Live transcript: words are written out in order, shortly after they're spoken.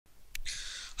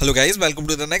Hello guys, welcome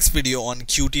to the next video on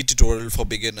Qt tutorial for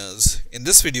beginners. In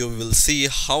this video we will see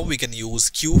how we can use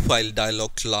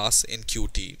QFileDialog class in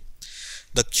Qt.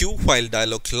 The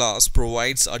QFileDialog class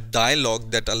provides a dialog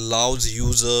that allows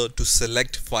user to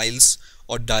select files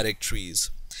or directories.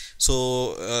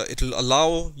 So it will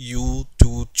allow you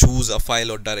to choose a file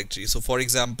or directory. So for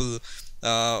example,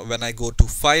 when I go to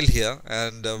file here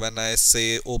and when I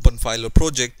say open file or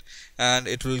project, and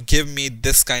it will give me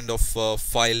this kind of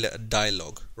file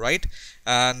dialog, right?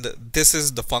 And this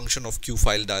is the function of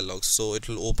QFileDialog. So it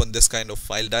will open this kind of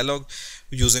file dialog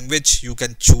using which you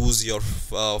can choose your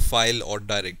file or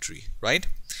directory, right?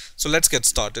 So let's get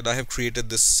started. I have created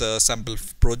this sample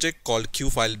project called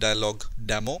QFileDialog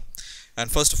demo,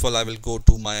 and first of all I will go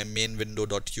to my main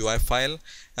window.ui file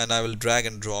and I will drag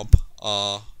and drop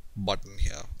a button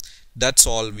here. That's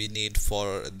all we need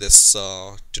for this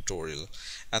tutorial.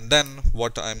 And then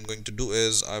what I'm going to do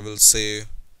is I will say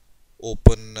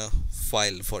open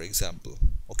file, for example,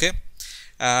 okay,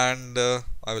 and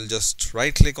I will just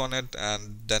right click on it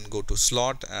and then go to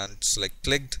slot and select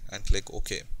clicked and click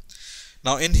OK.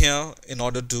 Now in here, in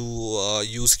order to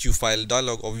use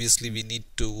QFileDialog, obviously we need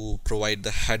to provide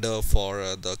the header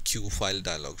for the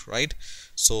QFileDialog, right?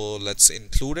 So let's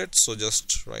include it. So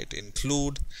just write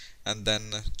include and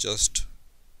then just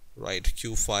write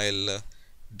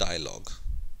QFileDialog.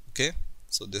 Okay,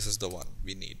 so this is the one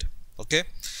we need. Okay,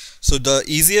 so the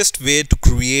easiest way to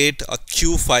create a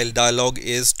QFileDialog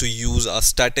is to use a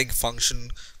static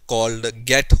function called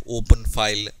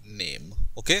getopenfilename.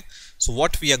 Okay, so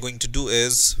what we are going to do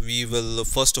is we will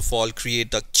first of all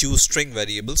create a QString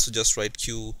variable. So just write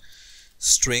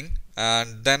QString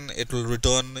and then it will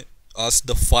return us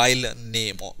the file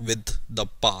name with the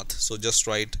path. So just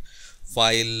write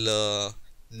file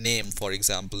name, for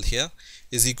example, here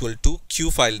is equal to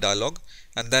QFileDialog,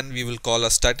 and then we will call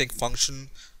a static function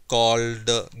called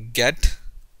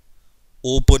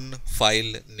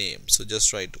getOpenFileName. So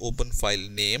just write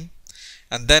openFileName,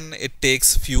 and then it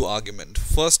takes few arguments.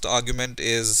 First argument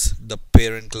is the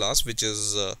parent class, which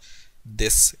is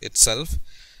this itself.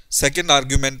 Second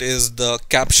argument is the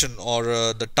caption or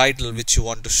the title which you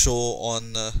want to show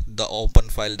on the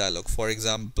openFileDialog. For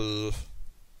example,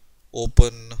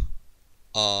 open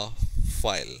a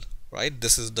file, right?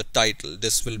 This is the title,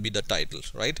 this will be the title,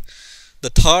 right? The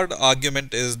third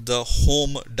argument is the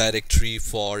home directory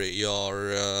for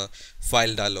your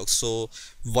file dialog. So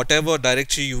whatever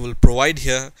directory you will provide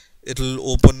here, it will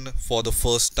open for the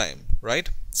first time, right?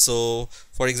 So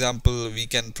for example, we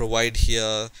can provide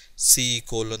here C:/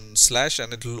 and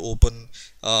it will open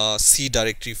C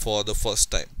directory for the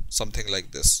first time, something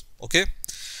like this. Okay,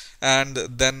 and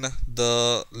then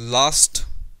the last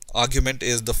argument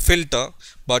is the filter,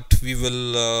 but we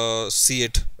will see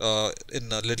it in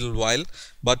a little while.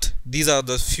 But these are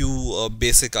the few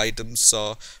basic items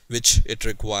which it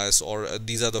requires, or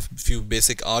these are the few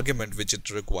basic argument which it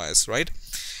requires, right?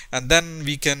 And then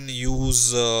we can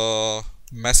use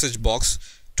message box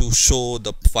to show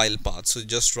the file path. So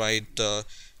just write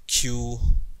q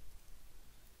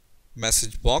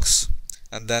message box,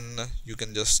 and then you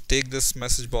can just take this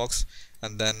message box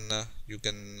and then you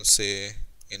can say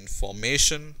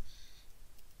information,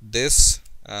 this,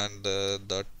 and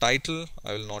the title.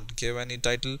 I will not give any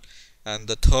title, and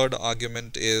the third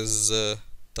argument is the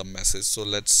message. So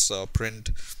let's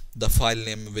print the file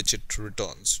name which it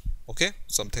returns. Okay,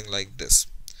 something like this.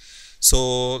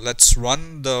 So let's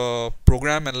run the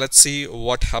program and let's see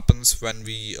what happens when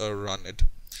we run it.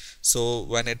 So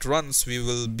when it runs, we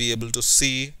will be able to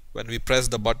see when we press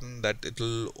the button that it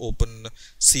will open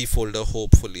C folder,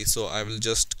 hopefully. So I will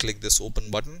just click this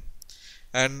open button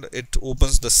and it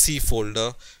opens the C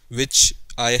folder which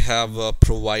I have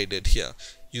provided here.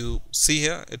 You see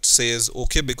here it says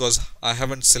OK because I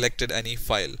haven't selected any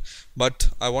file, but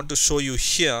I want to show you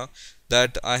here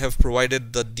that I have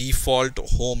provided the default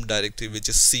home directory which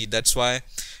is C. That's why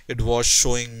it was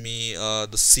showing me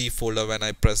the C folder when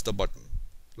I press the button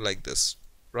like this,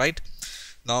 right?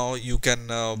 Now you can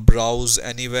browse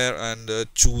anywhere and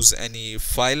choose any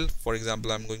file. For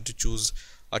example, I'm going to choose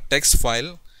a text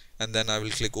file and then I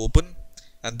will click open,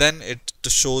 and then it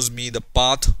shows me the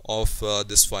path of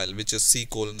this file, which is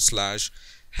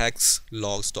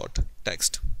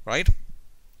c:/hex_logs.txt, right?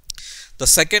 The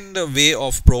second way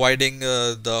of providing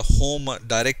the home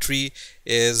directory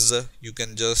is you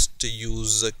can just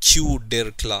use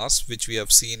qdir class, which we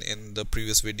have seen in the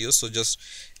previous video. So just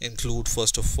include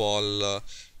first of all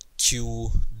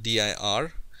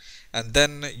qdir, and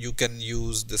then you can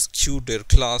use this qdir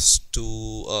class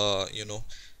to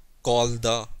call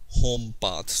the home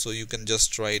path. So you can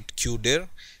just write qdir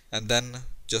and then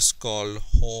just call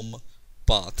home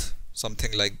path,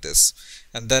 something like this.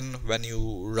 And then when you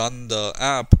run the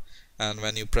app and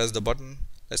when you press the button,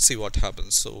 let's see what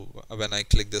happens. So when I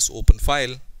click this open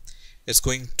file, it's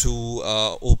going to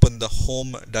open the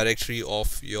home directory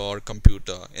of your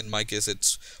computer. In my case,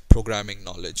 it's programming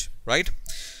knowledge, right?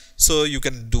 So you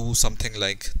can do something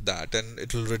like that and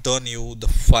it will return you the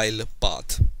file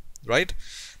path, right?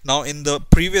 Now in the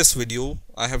previous video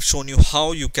I have shown you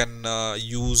how you can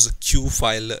use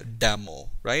QFileDemo,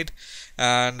 right?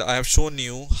 And I have shown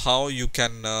you how you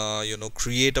can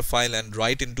create a file and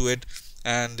write into it,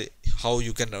 and how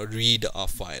you can read a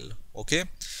file. Okay,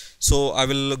 so I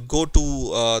will go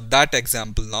to that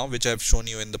example now, which I have shown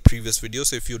you in the previous video.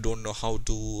 So if you don't know how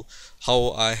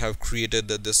I have created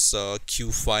this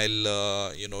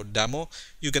QFile demo,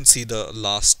 you can see the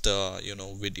last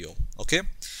video. Okay,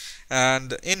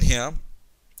 and in here,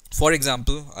 for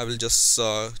example, I will just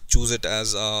choose it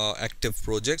as a active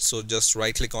project. So just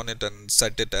right click on it and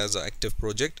set it as an active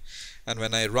project. And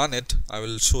when I run it, I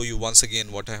will show you once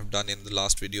again what I have done in the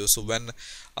last video. So when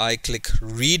I click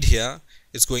read here,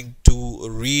 it's going to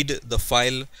read the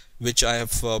file which I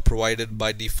have provided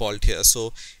by default here.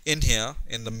 So in here,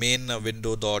 in the main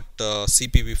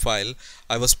window.cpp file,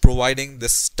 I was providing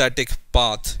this static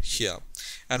path here.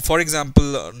 And for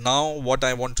example, now what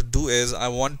I want to do is I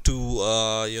want to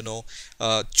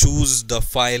choose the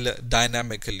file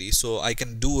dynamically. So I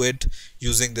can do it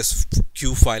using this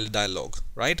QFileDialog,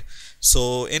 right?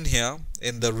 So in here,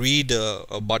 in the read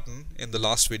button in the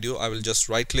last video, I will just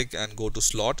right click and go to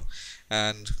slot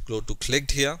and go to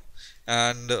clicked here,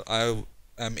 and I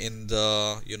am in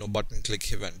the button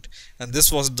click event. And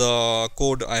this was the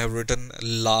code I have written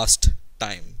last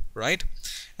time, right?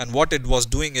 And what it was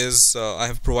doing is I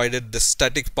have provided this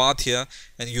static path here,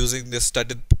 and using this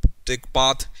static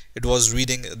path, it was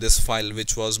reading this file,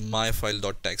 which was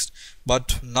myfile.txt.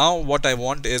 But now what I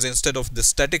want is, instead of this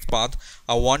static path,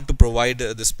 I want to provide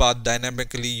this path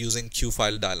dynamically using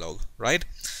QFileDialog, right?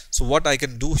 So what I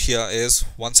can do here is,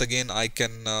 once again, I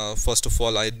can first of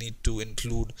all, I need to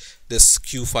include this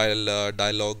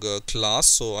QFileDialog class.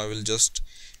 So I will just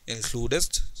include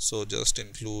it. So just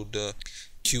include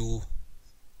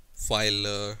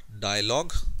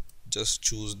QFileDialog, just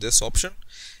choose this option,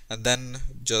 and then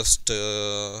just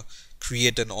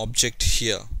create an object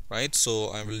here, right? So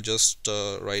I will just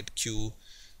write Q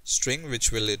string,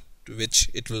 which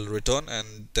it will return,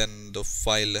 and then the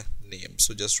file name.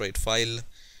 So just write file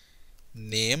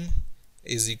name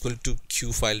is equal to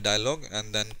QFileDialog,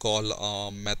 and then call a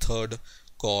method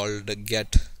called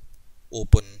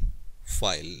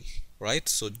getopenfile, right?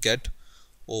 So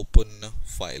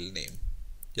getopenfilename,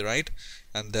 right?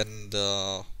 And then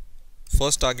the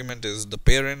first argument is the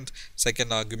parent,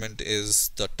 second argument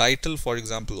is the title, for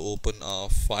example, open a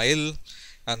file,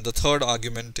 and the third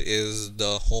argument is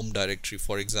the home directory,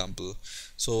 for example.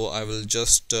 So I will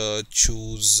just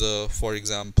choose for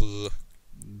example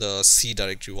the C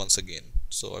directory once again.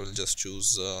 So I will just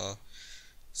choose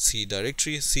C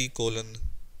directory, C:/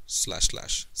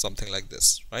 something like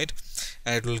this, right?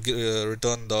 And it will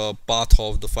return the path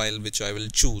of the file which I will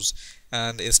choose.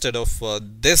 And instead of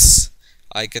this,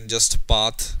 I can just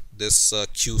path this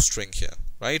Q string here,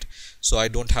 right? So I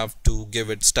don't have to give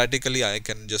it statically. I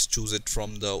can just choose it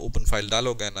from the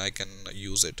OpenFileDialog and I can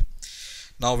use it.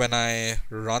 Now when I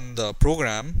run the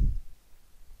program,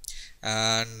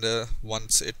 and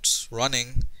once it's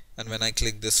running, and when I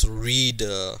click this read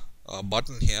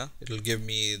button here, it will give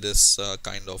me this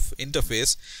kind of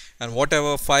interface, and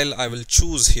whatever file I will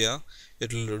choose here,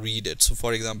 it will read it. So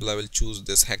for example, I will choose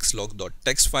this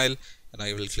hexlog.txt file, and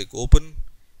I will click open,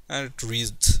 and it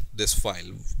reads this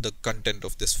file, the content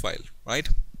of this file, right?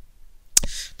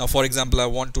 Now for example, I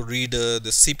want to read the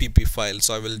CPP file,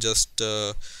 so I will just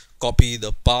copy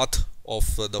the path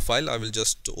of the file. I will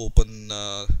just open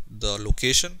the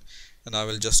location, and I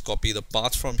will just copy the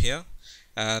path from here,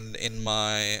 and in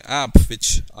my app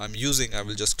which I'm using, I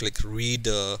will just click read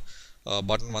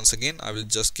button once again. I will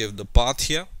just give the path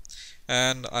here,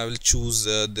 and I will choose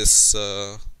this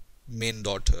main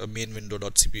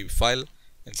window.cpp file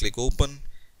and click open,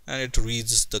 and it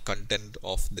reads the content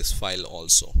of this file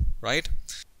also, right?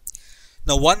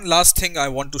 Now one last thing I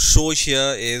want to show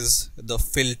here is the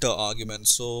filter argument.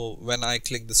 So when I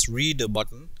click this read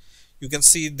button, you can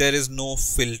see there is no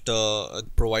filter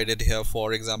provided here.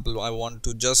 For example, I want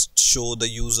to just show the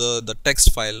user the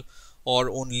text file, or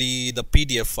only the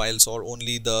PDF files, or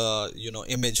only the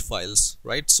image files,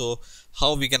 right? So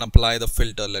how we can apply the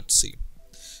filter, let's see.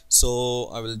 So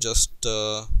I will just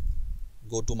go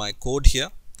to my code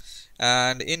here,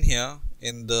 and in here,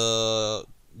 in the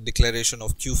declaration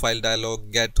of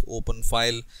QFileDialog get open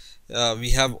file,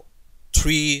 we have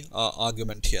three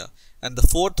argument here, and the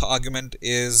fourth argument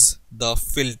is the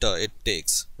filter it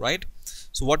takes, right?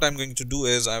 So what I'm going to do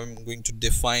is I'm going to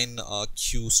define a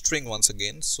Q string once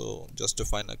again. So just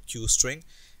define a Q string,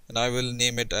 and I will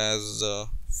name it as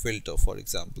filter, for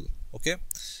example. Okay,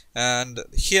 and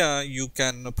here you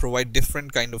can provide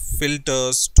different kind of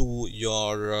filters to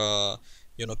your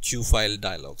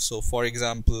QFileDialog. So for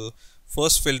example,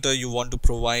 first filter you want to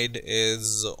provide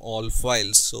is all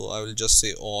files, so I will just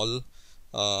say all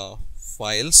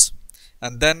files,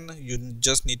 and then you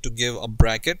just need to give a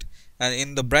bracket, and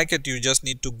in the bracket you just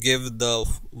need to give the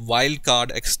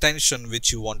wildcard extension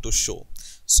which you want to show.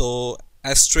 So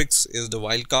asterisk is the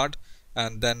wildcard,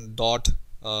 and then dot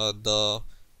the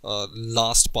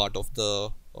last part of the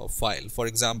file. For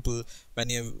example, when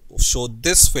you show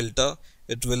this filter,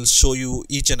 it will show you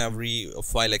each and every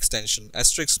file extension.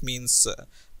 Asterisk means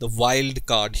the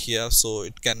wildcard here, so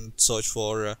it can search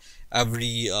for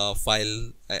every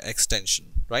file extension,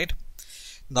 right?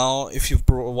 Now if you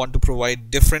want to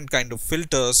provide different kind of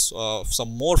filters,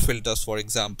 some more filters, for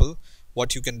example,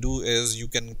 what you can do is you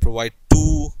can provide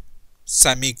two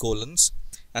semicolons,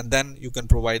 and then you can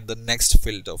provide the next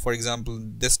filter. For example,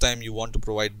 this time you want to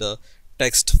provide the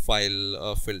text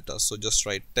file filter, so just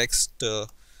write text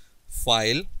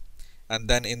file, and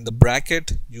then in the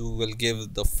bracket you will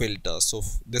give the filter. So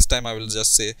this time I will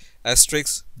just say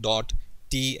asterisk dot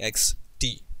txt.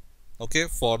 Okay,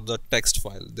 for the text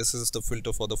file, this is the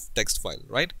filter for the text file,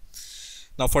 right?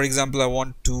 Now for example, I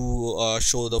want to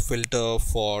show the filter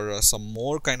for some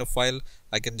more kind of file.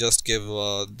 I can just give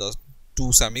the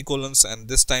two semicolons, and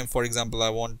this time, for example, I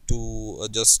want to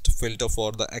just filter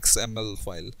for the XML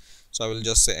file, so I will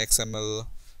just say XML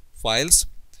files,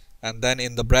 and then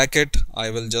in the bracket I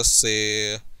will just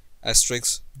say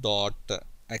asterisk dot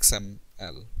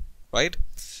XML, right?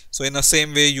 So in the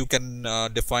same way you can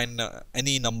define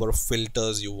any number of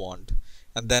filters you want,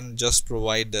 and then just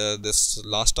provide this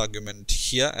last argument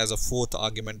here as a fourth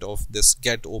argument of this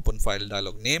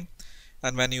getopenfilename,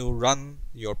 and when you run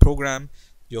your program,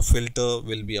 your filter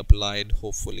will be applied,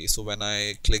 hopefully. So when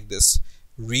I click this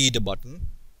read button,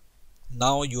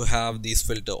 now you have these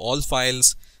filter: all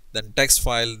files, then text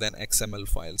file, then XML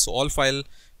file. So all file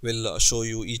will show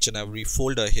you each and every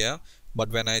folder here, but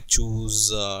when I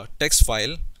choose text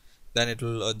file, then it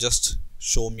will just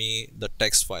show me the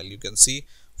text file. You can see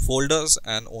folders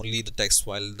and only the text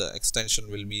file. The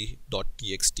extension will be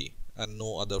 .txt and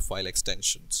no other file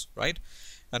extensions, right?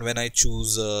 And when I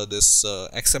choose this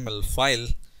XML file,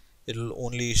 it will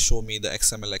only show me the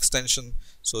XML extension.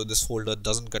 So this folder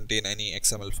doesn't contain any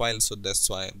XML file, so that's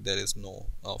why there is no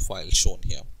file shown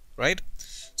here, right?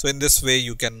 So in this way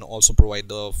you can also provide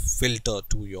the filter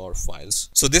to your files.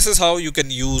 So this is how you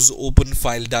can use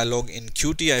OpenFileDialog in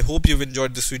Qt. I hope you've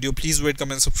enjoyed this video. Please rate,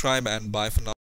 comment, subscribe, and bye for now.